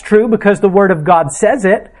that's true because the Word of God says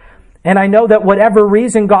it. And I know that whatever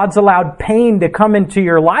reason God's allowed pain to come into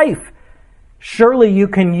your life, surely you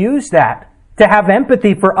can use that to have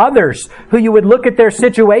empathy for others who you would look at their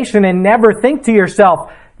situation and never think to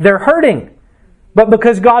yourself, they're hurting. But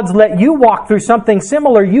because God's let you walk through something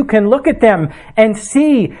similar, you can look at them and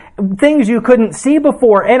see things you couldn't see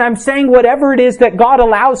before. And I'm saying whatever it is that God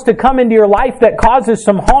allows to come into your life that causes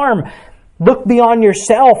some harm, look beyond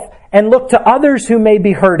yourself and look to others who may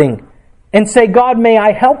be hurting and say, God, may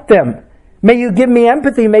I help them? May you give me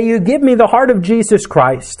empathy? May you give me the heart of Jesus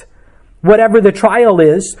Christ? Whatever the trial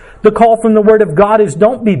is, the call from the Word of God is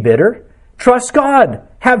don't be bitter. Trust God.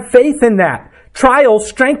 Have faith in that. Trials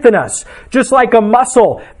strengthen us. Just like a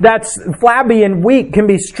muscle that's flabby and weak can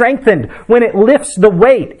be strengthened when it lifts the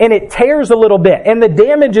weight and it tears a little bit and the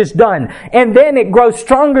damage is done. And then it grows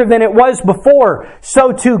stronger than it was before.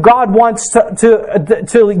 So too God wants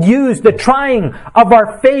to use the trying of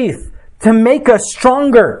our faith to make us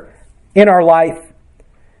stronger in our life.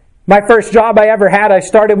 My first job I ever had, I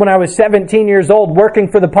started when I was 17 years old working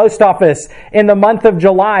for the post office in the month of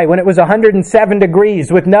July when it was 107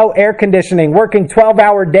 degrees with no air conditioning, working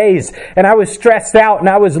 12-hour days. And I was stressed out and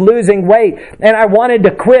I was losing weight and I wanted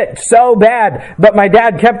to quit so bad. But my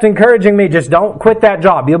dad kept encouraging me, just don't quit that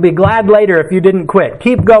job. You'll be glad later if you didn't quit.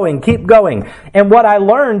 Keep going, keep going. And what I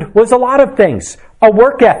learned was a lot of things. A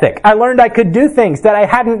work ethic. I learned I could do things that I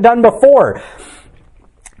hadn't done before.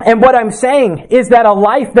 And what I'm saying is that a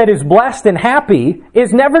life that is blessed and happy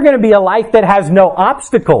is never going to be a life that has no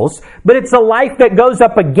obstacles, but it's a life that goes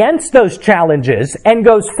up against those challenges and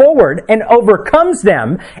goes forward and overcomes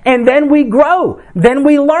them. And then we grow. Then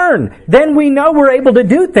we learn. Then we know we're able to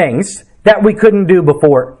do things that we couldn't do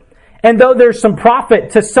before. And though there's some profit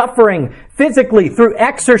to suffering physically through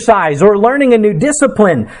exercise or learning a new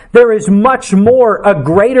discipline, there is much more, a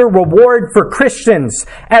greater reward for Christians.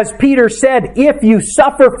 As Peter said, if you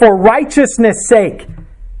suffer for righteousness' sake,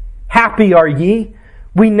 happy are ye.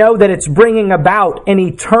 We know that it's bringing about an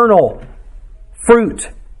eternal fruit,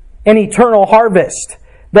 an eternal harvest.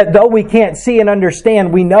 That though we can't see and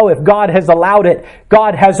understand, we know if God has allowed it,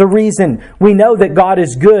 God has a reason. We know that God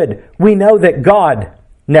is good. We know that God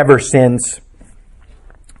never sins.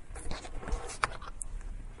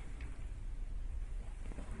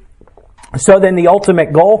 So then the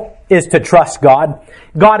ultimate goal is to trust God.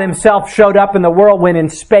 God Himself showed up in the whirlwind and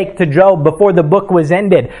spake to Job before the book was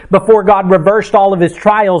ended, before God reversed all of his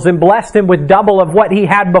trials and blessed him with double of what he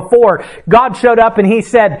had before. God showed up and He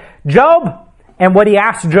said, Job, and what He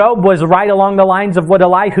asked Job was right along the lines of what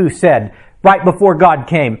Elihu said right before God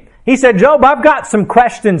came. He said, Job, I've got some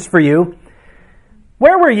questions for you.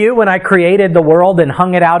 Where were you when I created the world and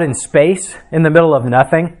hung it out in space in the middle of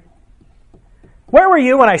nothing? Where were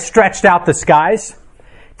you when I stretched out the skies?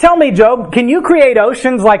 Tell me, Job, can you create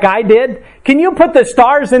oceans like I did? Can you put the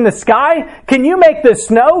stars in the sky? Can you make the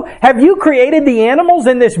snow? Have you created the animals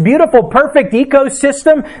in this beautiful, perfect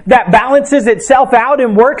ecosystem that balances itself out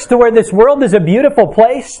and works to where this world is a beautiful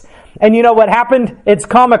place? And you know what happened? It's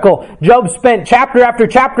comical. Job spent chapter after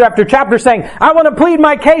chapter after chapter saying, I want to plead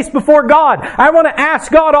my case before God. I want to ask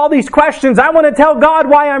God all these questions. I want to tell God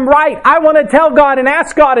why I'm right. I want to tell God and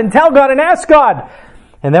ask God and tell God and ask God.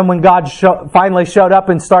 And then when God finally showed up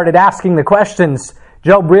and started asking the questions,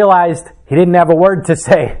 Job realized he didn't have a word to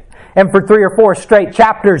say. And for 3 or 4 straight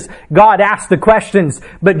chapters, God asked the questions,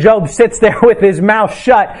 but Job sits there with his mouth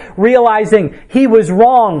shut, realizing he was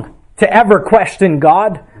wrong to ever question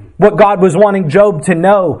God. What God was wanting Job to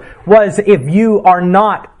know was, if you are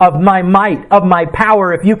not of my might, of my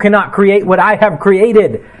power, if you cannot create what I have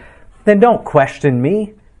created, then don't question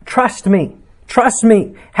me. Trust me. Trust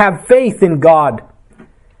me. Have faith in God.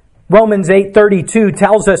 Romans 8:32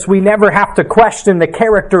 tells us we never have to question the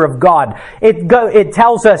character of God. It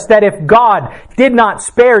tells us that if God did not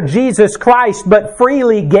spare Jesus Christ, but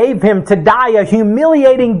freely gave Him to die a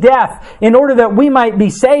humiliating death in order that we might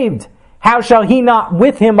be saved, how shall He not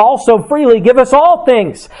with Him also freely give us all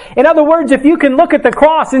things? In other words, if you can look at the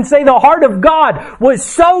cross and say the heart of God was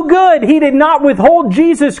so good, He did not withhold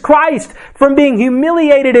Jesus Christ from being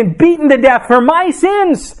humiliated and beaten to death for my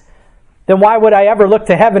sins, then why would I ever look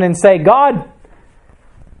to heaven and say, God,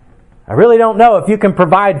 I really don't know if you can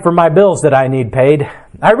provide for my bills that I need paid.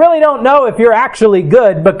 I really don't know if you're actually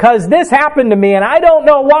good because this happened to me and I don't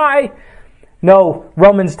know why. No,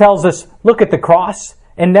 Romans tells us, look at the cross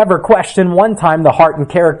and never question one time the heart and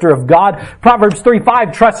character of God. Proverbs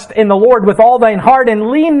 3:5, trust in the Lord with all thine heart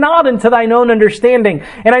and lean not into thine own understanding.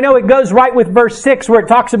 And I know it goes right with verse 6 where it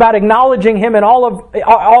talks about acknowledging Him in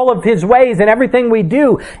all of His ways and everything we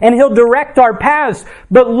do. And He'll direct our paths.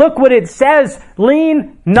 But look what it says,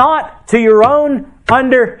 lean not to your own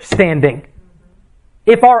understanding.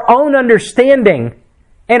 If our own understanding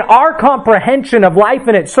and our comprehension of life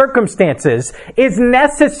and its circumstances is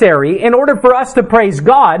necessary in order for us to praise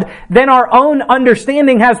God, then our own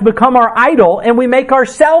understanding has become our idol and we make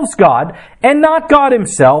ourselves God and not God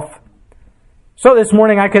Himself. So this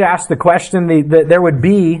morning I could ask the question, there would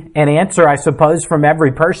be an answer, I suppose, from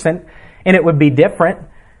every person, and it would be different.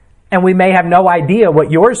 And we may have no idea what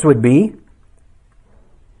yours would be.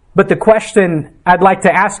 But the question I'd like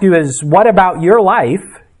to ask you is, what about your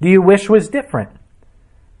life do you wish was different?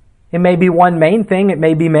 It may be one main thing, it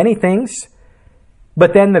may be many things.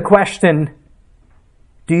 But then the question,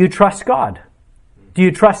 do you trust God? Do you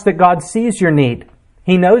trust that God sees your need?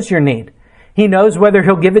 He knows your need. He knows whether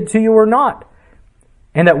He'll give it to you or not.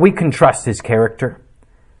 And that we can trust His character.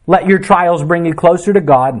 Let your trials bring you closer to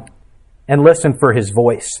God and listen for His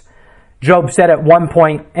voice. Job said at one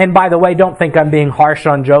point, and by the way, don't think I'm being harsh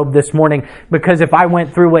on Job this morning, because if I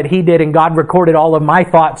went through what he did and God recorded all of my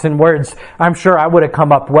thoughts and words, I'm sure I would have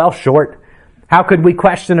come up well short. How could we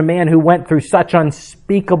question a man who went through such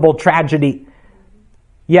unspeakable tragedy?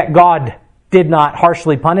 Yet God did not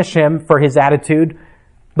harshly punish him for his attitude,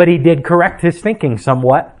 but He did correct his thinking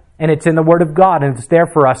somewhat, and it's in the Word of God, and it's there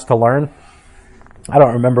for us to learn. I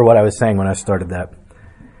don't remember what I was saying when I started that.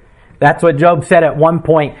 That's what Job said at one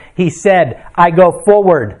point. He said, I go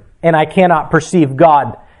forward and I cannot perceive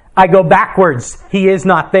God. I go backwards. He is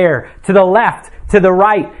not there. To the left, to the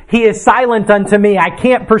right. He is silent unto me. I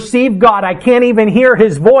can't perceive God. I can't even hear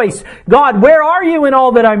His voice. God, where are you in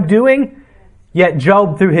all that I'm doing? Yet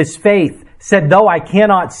Job, through his faith, said, though I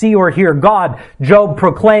cannot see or hear God, Job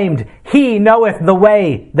proclaimed, He knoweth the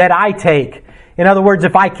way that I take. In other words,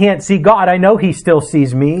 if I can't see God, I know He still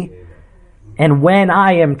sees me. And when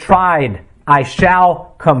I am tried, I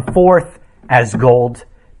shall come forth as gold.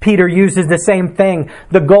 Peter uses the same thing.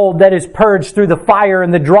 The gold that is purged through the fire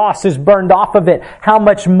and the dross is burned off of it. How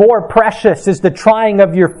much more precious is the trying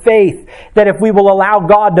of your faith, that if we will allow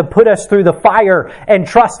God to put us through the fire and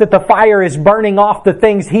trust that the fire is burning off the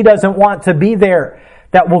things He doesn't want to be there,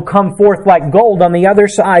 that will come forth like gold on the other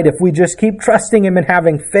side if we just keep trusting Him and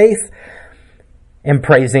having faith and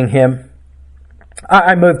praising Him.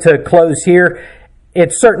 I move to close here.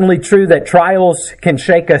 It's certainly true that trials can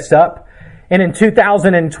shake us up. And in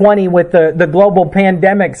 2020, with the global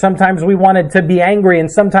pandemic, sometimes we wanted to be angry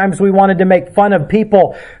and sometimes we wanted to make fun of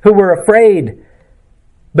people who were afraid.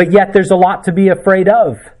 But yet there's a lot to be afraid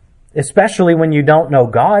of, especially when you don't know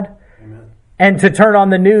God. Amen. And to turn on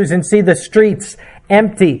the news and see the streets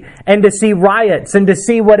empty, and to see riots, and to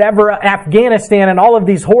see whatever Afghanistan and all of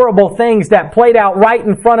these horrible things that played out right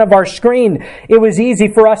in front of our screen. It was easy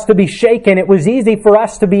for us to be shaken. It was easy for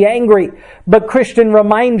us to be angry. But Christian,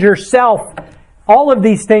 remind yourself, all of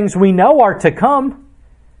these things we know are to come.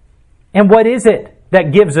 And what is it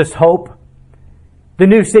that gives us hope? The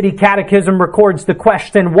New City Catechism records the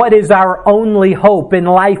question, what is our only hope in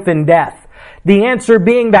life and death? The answer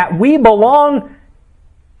being that we belong,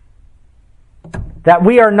 that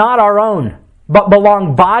we are not our own, but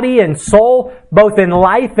belong body and soul, both in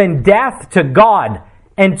life and death, to God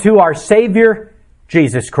and to our Savior,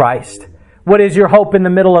 Jesus Christ. What is your hope in the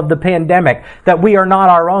middle of the pandemic? That we are not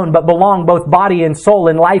our own, but belong both body and soul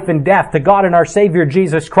in life and death to God and our Savior,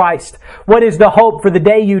 Jesus Christ. What is the hope for the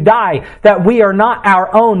day you die? That we are not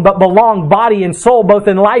our own, but belong body and soul, both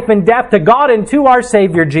in life and death to God and to our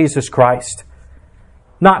Savior, Jesus Christ.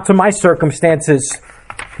 Not to my circumstances,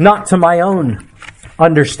 not to my own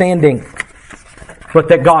understanding, but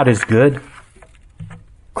that God is good.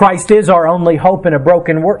 Christ is our only hope in a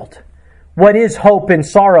broken world. What is hope in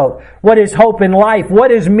sorrow? What is hope in life?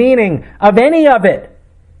 What is meaning of any of it,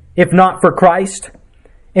 if not for Christ?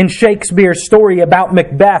 In Shakespeare's story about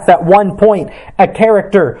Macbeth, at one point, a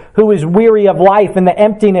character who is weary of life and the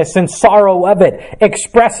emptiness and sorrow of it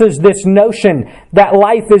expresses this notion that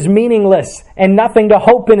life is meaningless and nothing to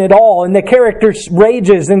hope in at all. And the character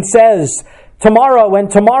rages and says, tomorrow and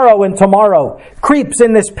tomorrow and tomorrow creeps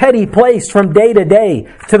in this petty place from day to day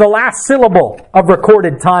to the last syllable of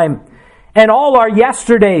recorded time. And all our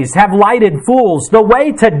yesterdays have lighted fools the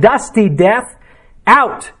way to dusty death.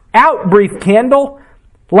 Out, out, brief candle.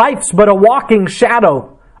 Life's but a walking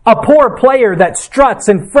shadow. A poor player that struts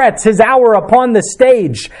and frets his hour upon the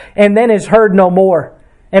stage and then is heard no more.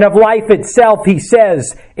 And of life itself he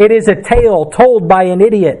says, it is a tale told by an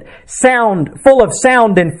idiot, full of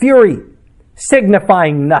sound and fury,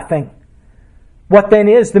 signifying nothing. What then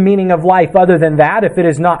is the meaning of life other than that, if it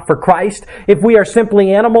is not for Christ? If we are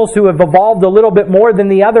simply animals who have evolved a little bit more than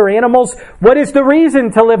the other animals, what is the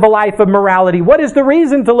reason to live a life of morality? What is the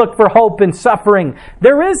reason to look for hope in suffering?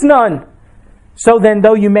 There is none. So then,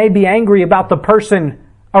 though you may be angry about the person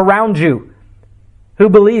around you who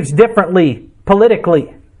believes differently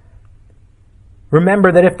politically,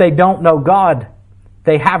 remember that if they don't know God,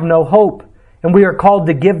 they have no hope. And we are called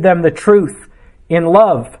to give them the truth in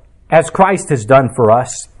love, as Christ has done for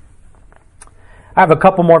us. I have a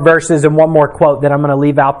couple more verses and one more quote that I'm going to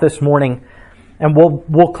leave out this morning, and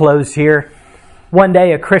we'll close here. One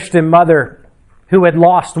day, a Christian mother who had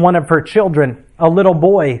lost one of her children, a little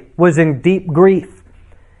boy, was in deep grief.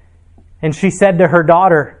 And she said to her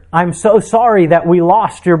daughter, "I'm so sorry that we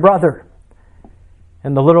lost your brother."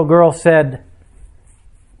 And the little girl said,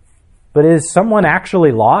 "But is someone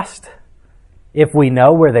actually lost if we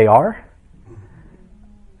know where they are?"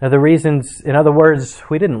 Now the reasons, in other words,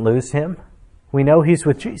 we didn't lose him. We know he's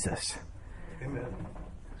with Jesus. Amen.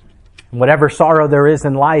 Whatever sorrow there is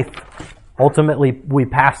in life, ultimately we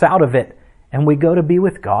pass out of it and we go to be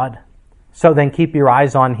with God. So then keep your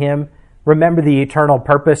eyes on him. Remember the eternal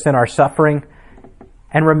purpose in our suffering.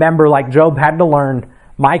 And remember, like Job had to learn,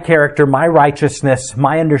 my character, my righteousness,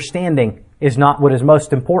 my understanding is not what is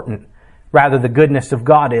most important. Rather, the goodness of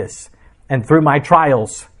God is. And through my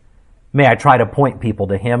trials, may I try to point people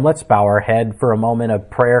to him. Let's bow our head for a moment of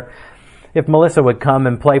prayer. If Melissa would come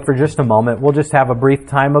and play for just a moment, we'll just have a brief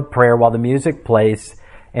time of prayer while the music plays,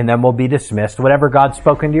 and then we'll be dismissed. Whatever God's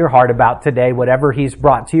spoken to your heart about today, whatever he's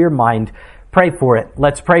brought to your mind, pray for it.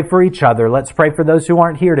 Let's pray for each other. Let's pray for those who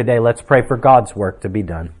aren't here today. Let's pray for God's work to be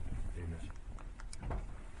done.